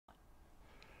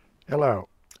Hello,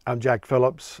 I'm Jack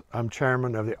Phillips. I'm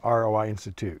chairman of the ROI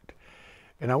Institute,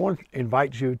 and I want to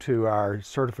invite you to our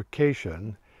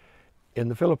certification in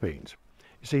the Philippines.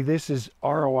 You see, this is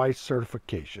ROI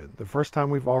certification, the first time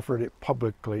we've offered it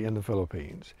publicly in the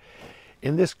Philippines.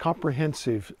 In this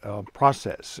comprehensive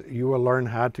process, you will learn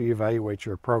how to evaluate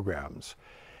your programs.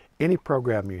 Any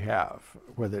program you have,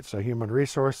 whether it's a human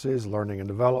resources, learning and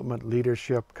development,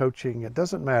 leadership, coaching, it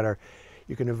doesn't matter.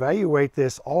 You can evaluate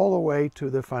this all the way to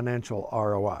the financial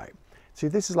ROI. See,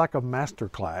 this is like a master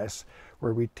class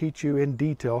where we teach you in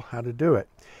detail how to do it.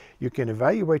 You can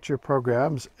evaluate your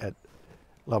programs at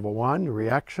level 1,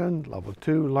 reaction, level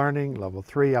 2, learning, level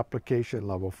 3, application,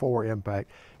 level 4, impact,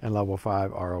 and level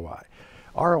 5, ROI.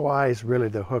 ROI is really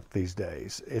the hook these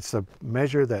days. It's a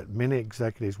measure that many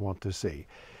executives want to see,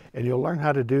 and you'll learn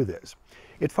how to do this.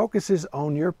 It focuses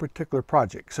on your particular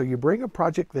project. So you bring a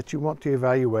project that you want to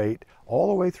evaluate all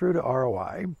the way through to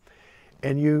ROI,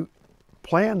 and you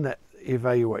plan that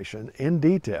evaluation in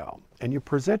detail, and you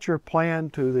present your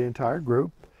plan to the entire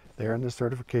group there in the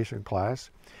certification class.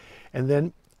 And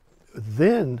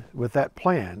then with that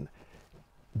plan,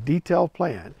 detailed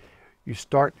plan, you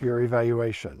start your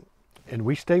evaluation. And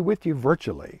we stay with you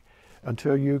virtually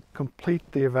until you complete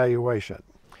the evaluation.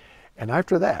 And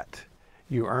after that,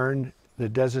 you earn the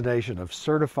designation of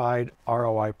Certified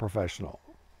ROI Professional.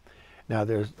 Now,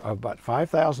 there's about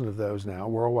 5,000 of those now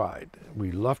worldwide.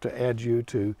 We'd love to add you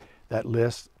to that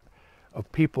list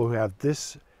of people who have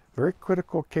this very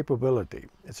critical capability.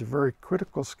 It's a very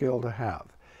critical skill to have.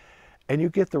 And you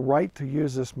get the right to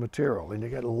use this material, and you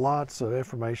get lots of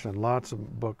information, lots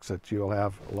of books that you'll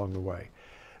have along the way.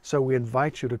 So we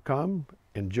invite you to come,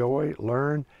 enjoy,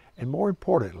 learn, and more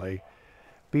importantly,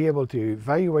 be able to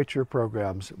evaluate your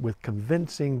programs with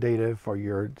convincing data for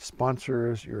your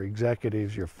sponsors, your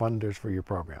executives, your funders for your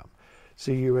program.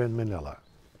 See you in Manila.